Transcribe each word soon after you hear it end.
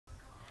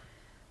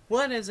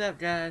What is up,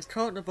 guys?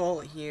 Colt the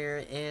Bolt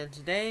here, and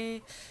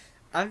today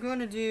I'm going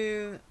to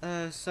do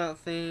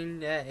something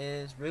that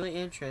is really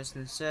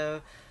interesting.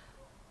 So,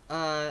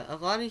 a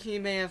lot of you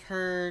may have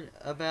heard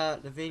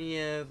about the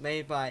video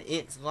made by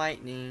It's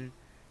Lightning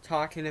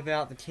talking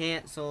about the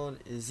canceled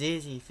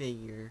Zizzy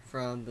figure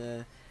from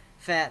the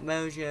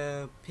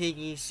PhatMojo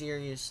Piggy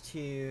Series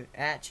 2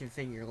 action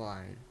figure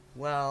line.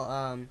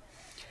 Well,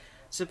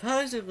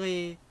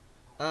 supposedly,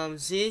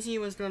 Zizzy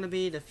was going to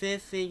be the 5th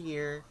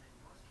figure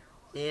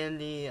in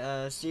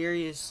the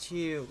Series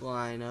 2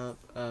 lineup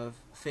of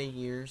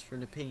figures for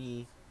the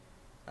Piggy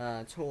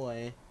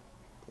toy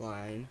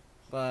line,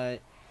 but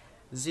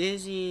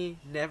Zizzy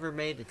never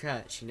made the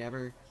cut. She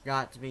never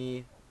got to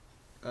be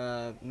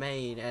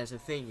made as a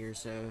figure,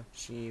 so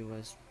she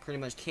was pretty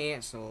much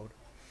canceled.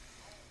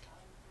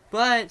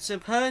 But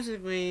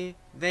supposedly,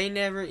 they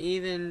never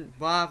even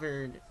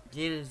bothered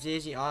getting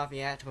Zizzy off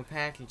the actual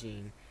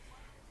packaging,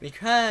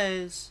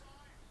 because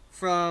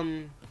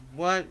from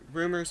what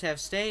rumors have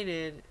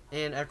stated,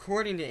 and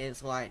according to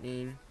It's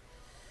Lightning,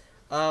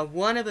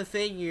 one of the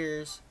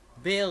figures,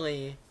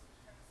 Billy,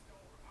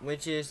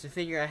 which is the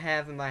figure I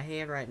have in my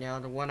hand right now,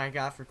 the one I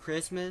got for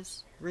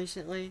Christmas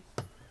recently,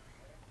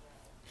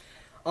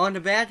 on the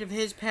back of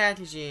his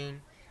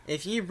packaging,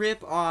 if you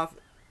rip off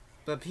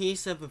the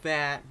piece of the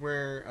back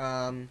where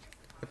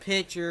a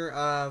picture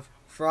of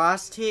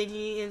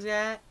Piggy is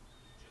at,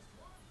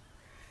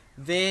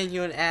 then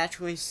you'll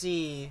actually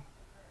see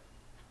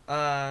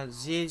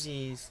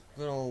Zizzy's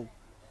little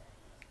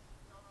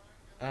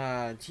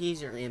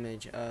teaser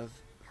image of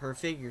her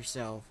figure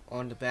self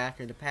on the back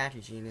of the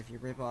packaging if you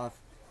rip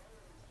off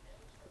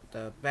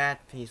the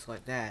back piece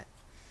like that.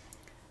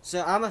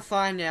 So I'm gonna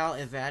find out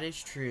if that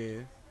is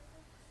true,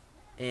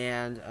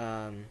 and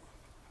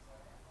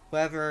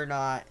whether or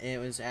not it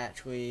was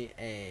actually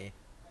a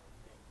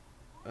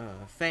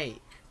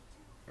fake,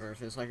 or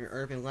if it's like an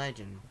urban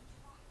legend.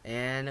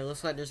 And it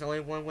looks like there's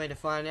only one way to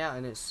find out,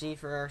 and it's see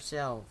for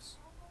ourselves.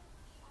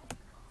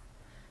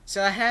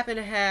 So I happen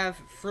to have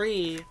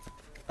 3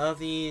 of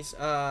these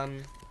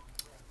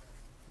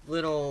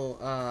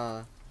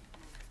little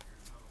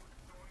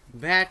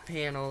back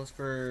panels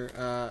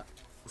for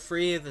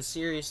 3 of the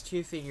Series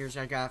 2 figures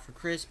I got for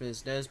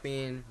Christmas. Those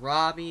being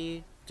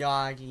Robbie,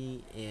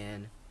 Doggy,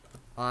 and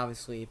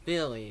obviously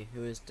Billy,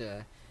 who is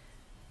the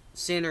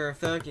center of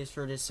focus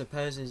for this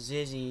supposed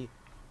Zizzy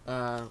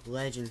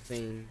legend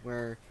thing,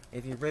 where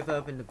if you rip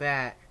open the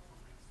back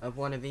of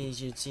one of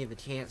these, you'd see the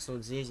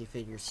canceled Zizzy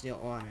figure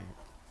still on it.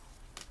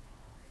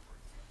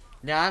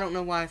 Now, I don't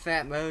know why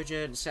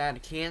PhatMojo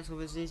decided to cancel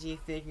the Zizzy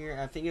figure.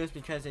 I think it was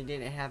because they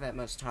didn't have that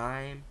much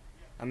time.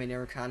 I mean, they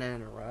were kind of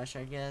in a rush,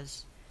 I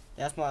guess.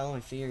 That's my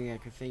only theory I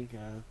could think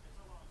of.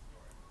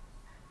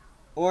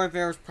 Or if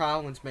there was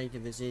problems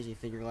making the Zizzy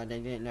figure, like they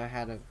didn't know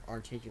how to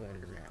articulate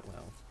it that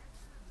well.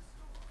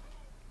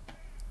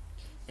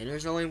 And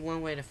there's only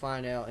one way to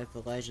find out if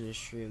the legend is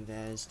true, and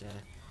that is to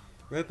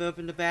rip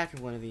open the back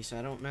of one of these. So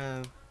I don't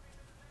know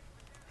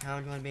how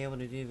I'm going to be able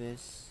to do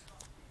this.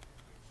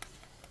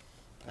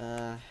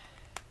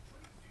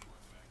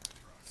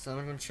 So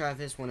I'm going to try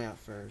this one out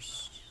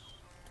first.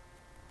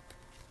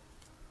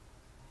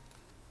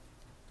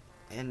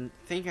 And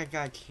I think I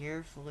gotta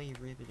carefully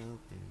rip it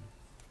open.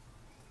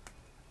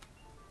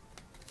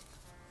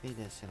 I think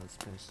that's how it's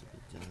supposed to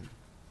be done.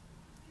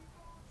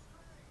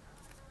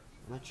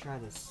 I'm gonna try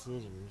the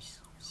scissors,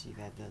 see if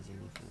that does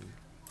anything.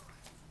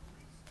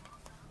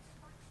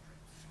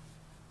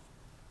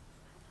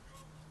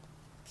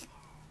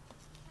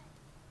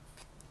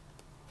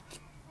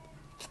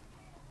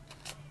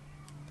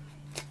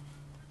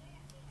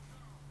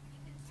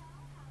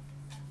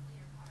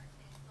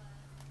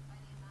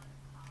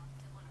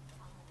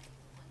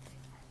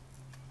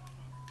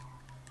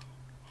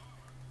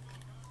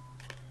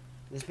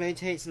 This may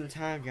take some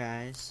time,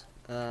 guys.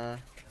 So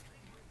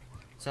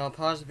I'll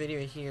pause the video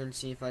here and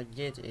see if I can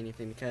get to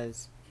anything,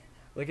 because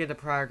look at the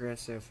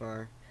progress so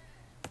far.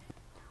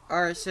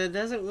 Alright, so it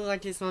doesn't look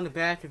like it's on the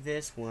back of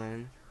this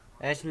one.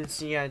 As you can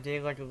see, I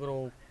did like a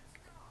little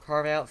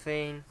carve out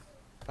thing.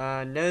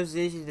 No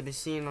Zizzy to be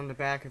seen on the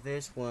back of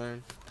this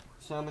one.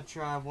 So I'm going to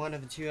try one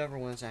of the 2 other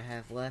ones I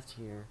have left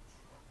here.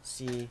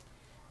 See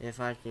if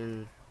I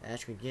can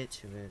actually get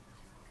to it.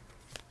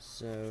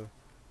 So,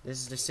 this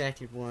is the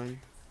second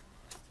one.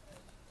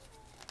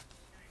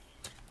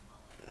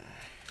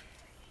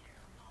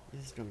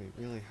 This is going to be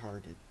really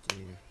hard to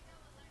do.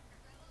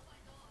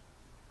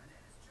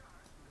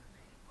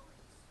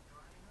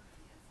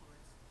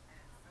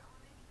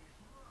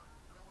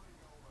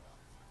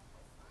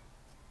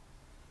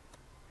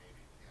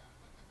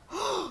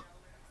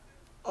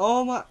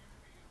 Oh my...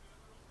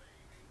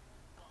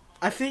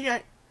 I think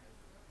I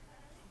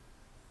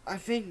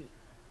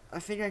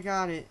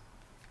got it.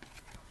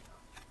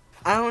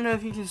 I don't know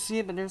if you can see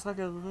it, but there's like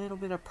a little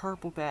bit of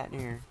purple back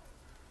there.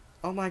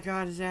 Oh my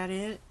god, is that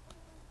it?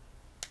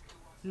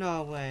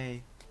 No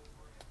way.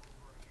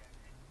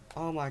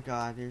 Oh my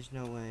god, there's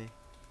no way.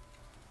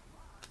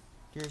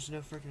 There's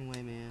no freaking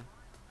way, man.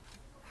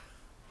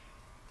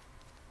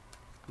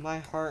 My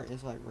heart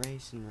is like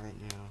racing right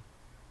now.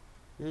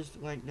 There's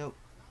like no...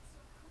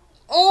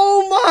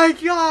 Oh my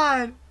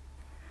god!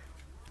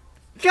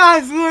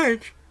 Guys,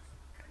 look!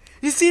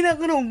 You see that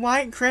little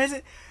white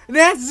crescent?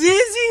 That's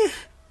Zizzy!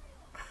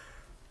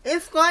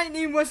 If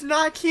Lightning was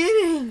not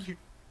kidding!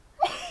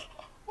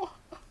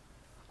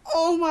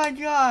 Oh my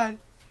god!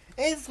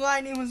 If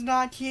Lightning was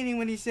not kidding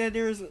when he said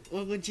there was a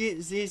legit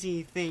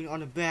Zizzy thing on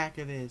the back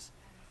of this.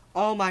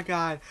 Oh my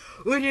god.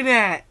 Look at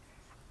that!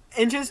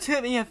 It just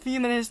took me a few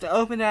minutes to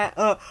open that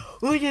up.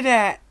 Look at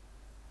that!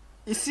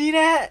 You see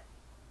that?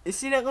 You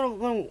see that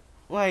little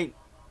like,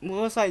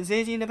 looks like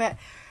Zizzy in the back?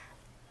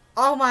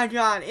 Oh my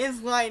god,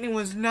 If Lightning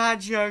was not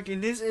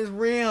joking. This is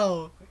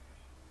real.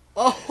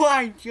 Oh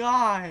my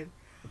god.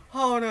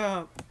 Hold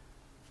up.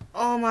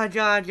 Oh my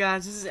god,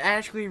 guys, this is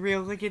actually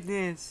real. Look at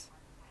this.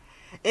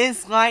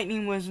 If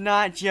Lightning was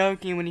not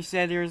joking when he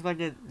said there was like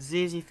a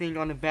Zizzy thing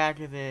on the back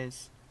of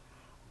this.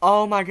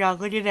 Oh my god,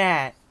 look at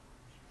that.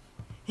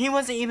 He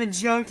wasn't even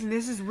joking.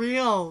 This is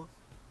real.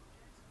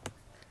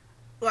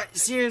 Like,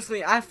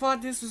 seriously, I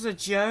thought this was a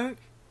joke.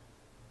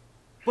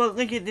 But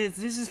look at this.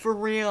 This is for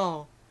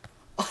real.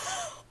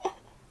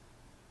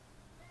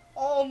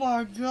 Oh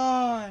my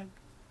god.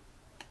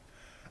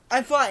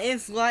 I thought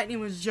If Lightning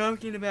was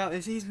joking about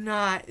this. He's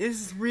not.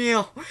 This is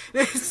real.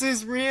 This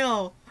is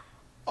real.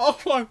 Oh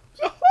my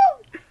god.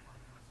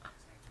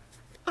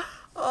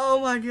 Oh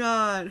my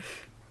god.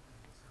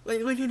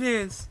 Like, look at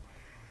this.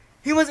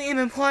 He wasn't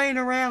even playing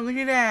around. Look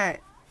at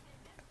that.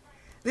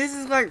 This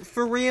is like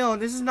for real.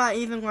 This is not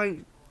even like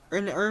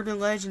an urban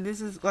legend.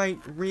 This is like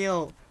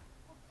real.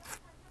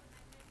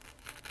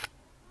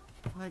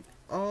 Like,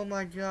 oh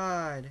my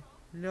god.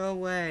 No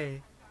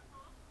way.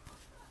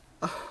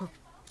 Oh.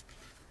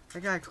 I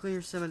gotta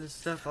clear some of this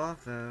stuff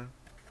off though.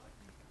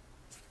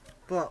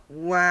 But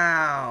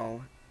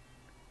wow.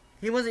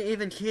 He wasn't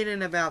even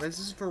kidding about this.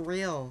 This is for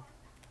real.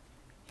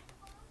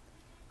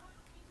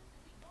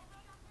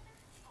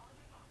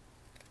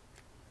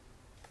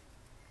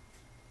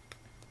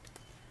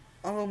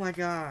 Oh my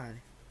god.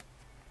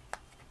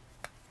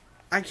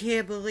 I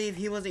can't believe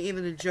he wasn't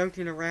even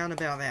joking around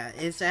about that.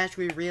 It's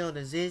actually real.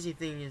 The Zizzy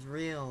thing is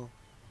real.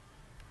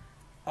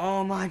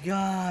 Oh my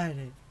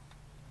god.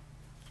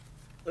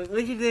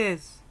 Look at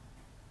this.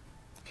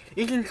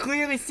 You can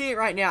clearly see it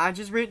right now. I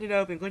just ripped it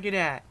open. Look at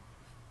that.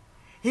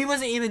 He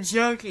wasn't even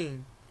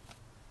joking.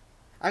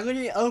 I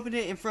literally opened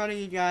it in front of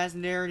you guys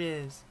and there it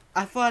is.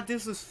 I thought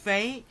this was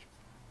fake.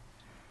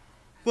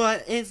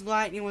 But If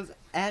Lightning was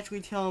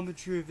actually telling the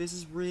truth. This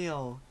is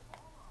real.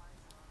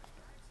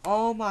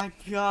 Oh my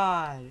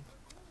god.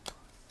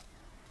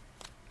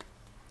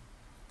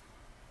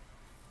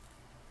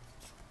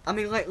 I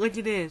mean, like, look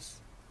at this.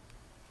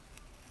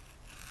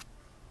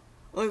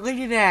 Look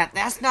at that.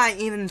 That's not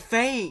even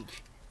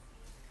fake.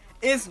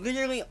 It's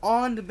literally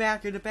on the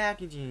back of the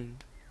packaging.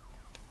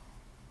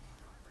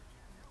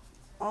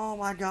 Oh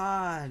my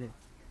god.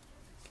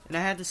 And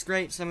I had to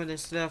scrape some of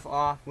this stuff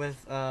off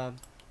with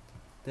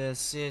the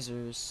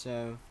scissors,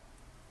 so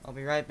I'll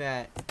be right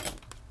back.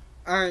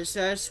 Alright,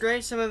 so I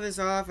scraped some of this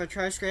off. I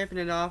tried scraping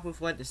it off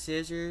with the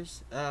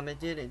scissors. It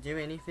didn't do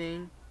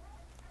anything.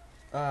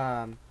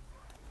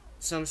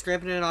 So I'm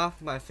scraping it off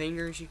with my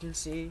fingers, you can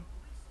see.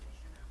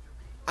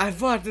 I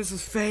thought this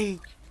was fake.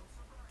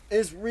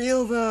 It's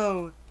real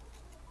though.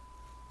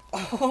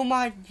 Oh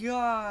my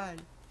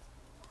god.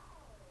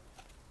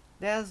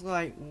 That's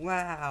like,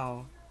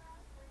 wow.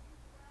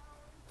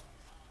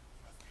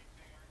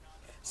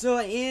 So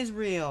it is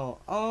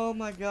real. Oh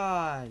my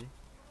god.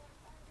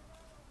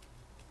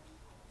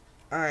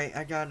 Alright,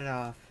 I got it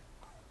off.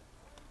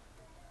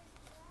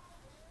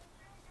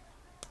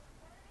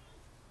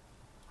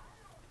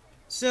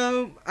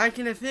 So, I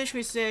can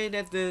officially say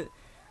that the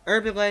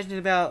urban legend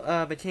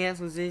about the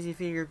canceled Zizzy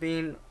figure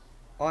being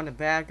on the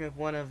back of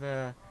one of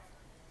the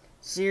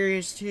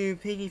Series 2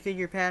 Piggy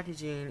figure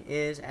packaging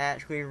is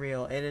actually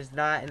real. It is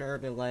not an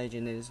urban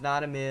legend. It is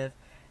not a myth.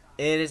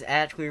 It is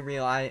actually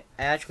real. I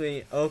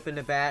actually opened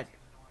the back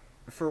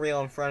for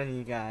real in front of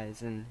you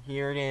guys, and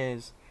here it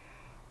is.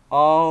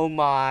 Oh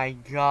my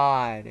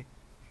god.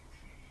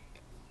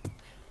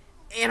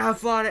 And I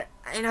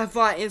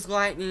thought If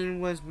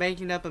Lightning was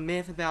making up a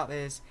myth about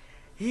this.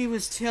 He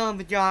was telling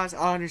the God's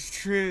honest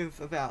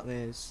truth about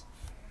this.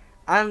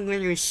 I'm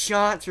literally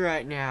shocked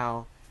right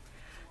now.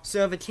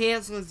 So the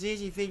canceled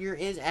Zizzy figure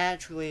is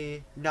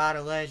actually not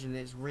a legend,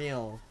 it's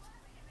real.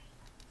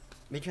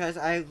 Because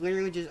I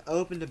literally just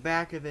opened the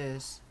back of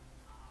this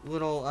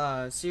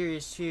little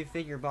Series 2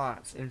 figure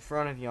box in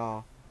front of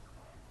y'all.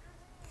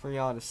 For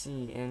y'all to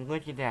see, and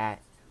look at that.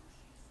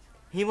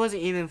 He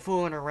wasn't even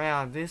fooling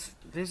around. This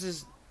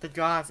is the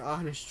God's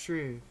honest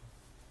truth.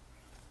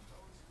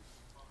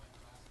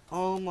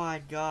 Oh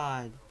my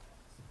god.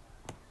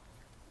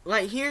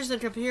 Like, here's the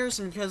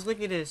comparison, because look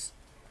at this.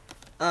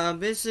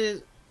 This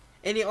is,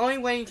 and the only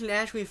way you can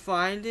actually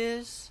find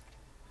this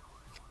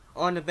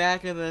on the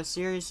back of a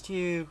Series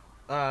 2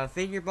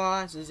 figure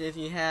box is if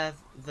you have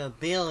the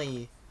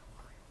Billy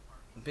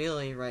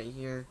right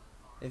here.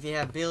 if you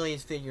have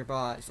Billy's figure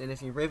box, and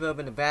if you rip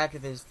open the back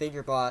of his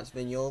figure box,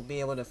 then you'll be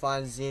able to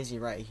find Zizzy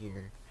right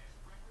here.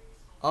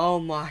 Oh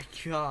my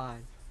god.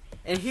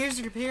 And here's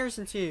the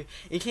comparison too.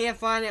 You can't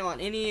find it on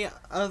any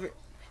other,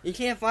 you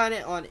can't find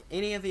it on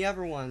any of the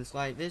other ones.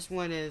 Like this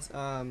one is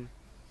I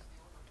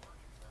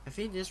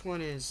think this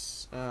one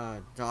is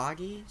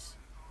Doggies.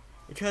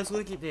 Because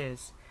look at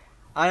this.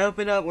 I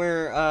opened up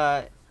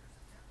where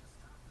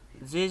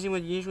Zizzy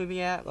would usually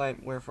be at,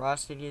 like where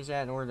Frosty is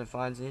at in order to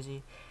find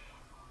Zizzy.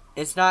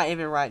 It's not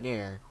even right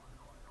there.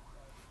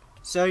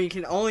 So you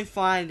can only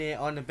find it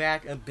on the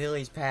back of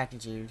Billy's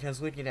packaging.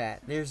 Because look at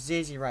that. There's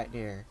Zizzy right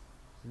there.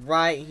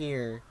 Right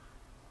here.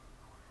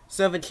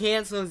 So the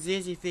canceled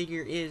Zizzy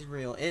figure is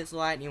real. It's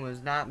Lightning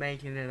was not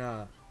making it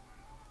up.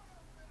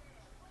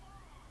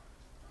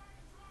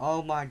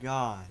 Oh my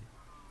god.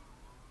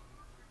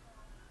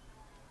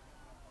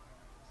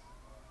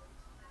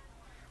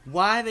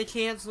 Why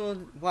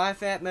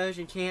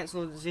PhatMojo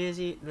canceled the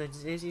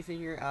Zizzy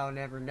figure, I'll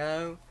never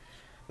know.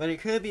 But it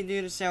could be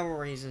due to several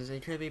reasons.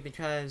 It could be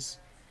because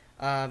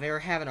they were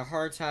having a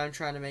hard time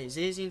trying to make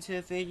Zizzy into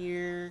a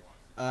figure.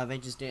 They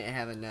just didn't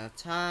have enough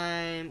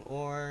time,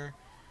 or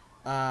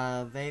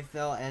they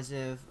felt as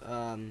if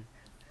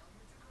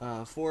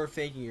 4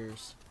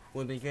 figures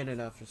would be good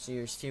enough for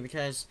Series 2,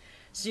 because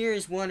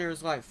Series 1 there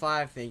was like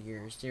 5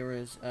 figures. There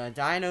was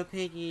Dino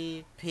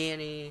Piggy,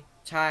 Penny,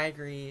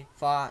 Tigry,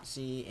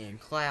 Foxy,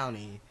 and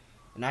Clowny,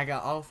 and I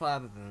got all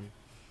 5 of them.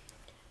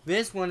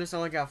 This one has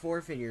only got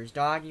 4 figures.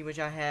 Doggy, which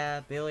I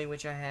have, Billy,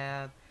 which I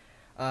have,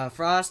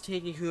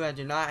 Frosty, who I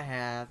do not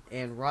have,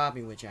 and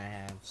Robbie, which I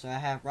have. So I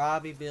have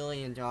Robbie,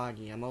 Billy, and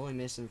Doggy. I'm only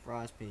missing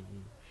Frost Piggy.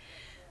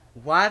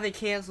 Why they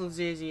canceled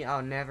Zizzy,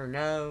 I'll never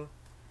know.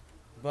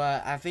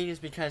 But I think it's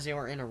because they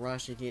were in a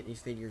rush to get these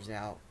figures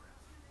out.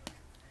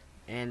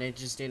 And they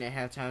just didn't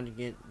have time to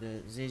get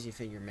the Zizzy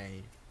figure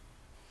made.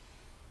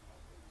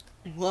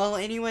 Well,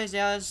 anyways,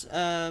 that was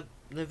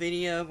the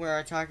video where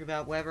I talk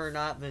about whether or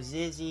not the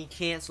Zizzy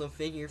cancel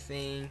figure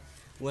thing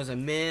was a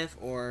myth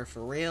or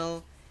for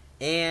real.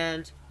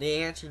 And the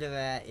answer to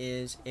that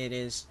is, it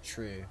is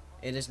true.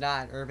 It is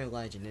not an urban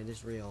legend, it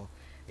is real.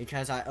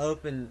 Because I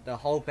opened the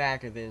whole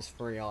back of this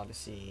for y'all to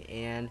see.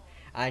 And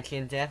I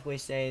can definitely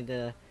say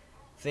the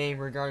thing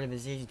regarding the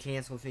Zizzy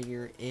cancel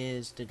figure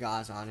is the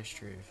God's honest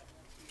truth.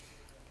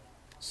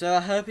 So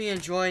I hope you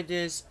enjoyed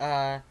this,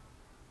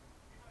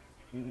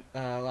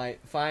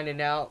 like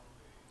finding out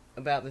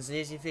about the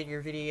Zizzy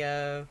figure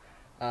video.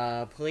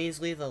 Please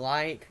leave a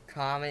like,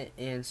 comment,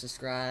 and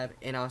subscribe,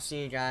 and I'll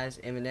see you guys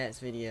in the next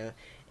video.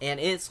 And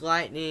it's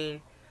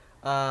Lightning.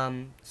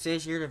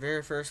 Since you're the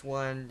very first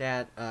one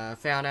that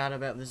found out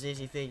about the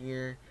Zizzy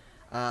figure,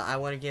 I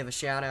want to give a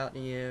shout out to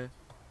you.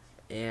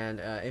 And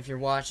if you're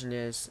watching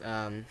this,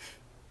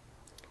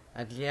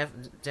 I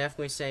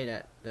definitely say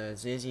that the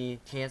Zizzy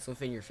cancel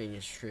figure thing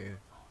is true.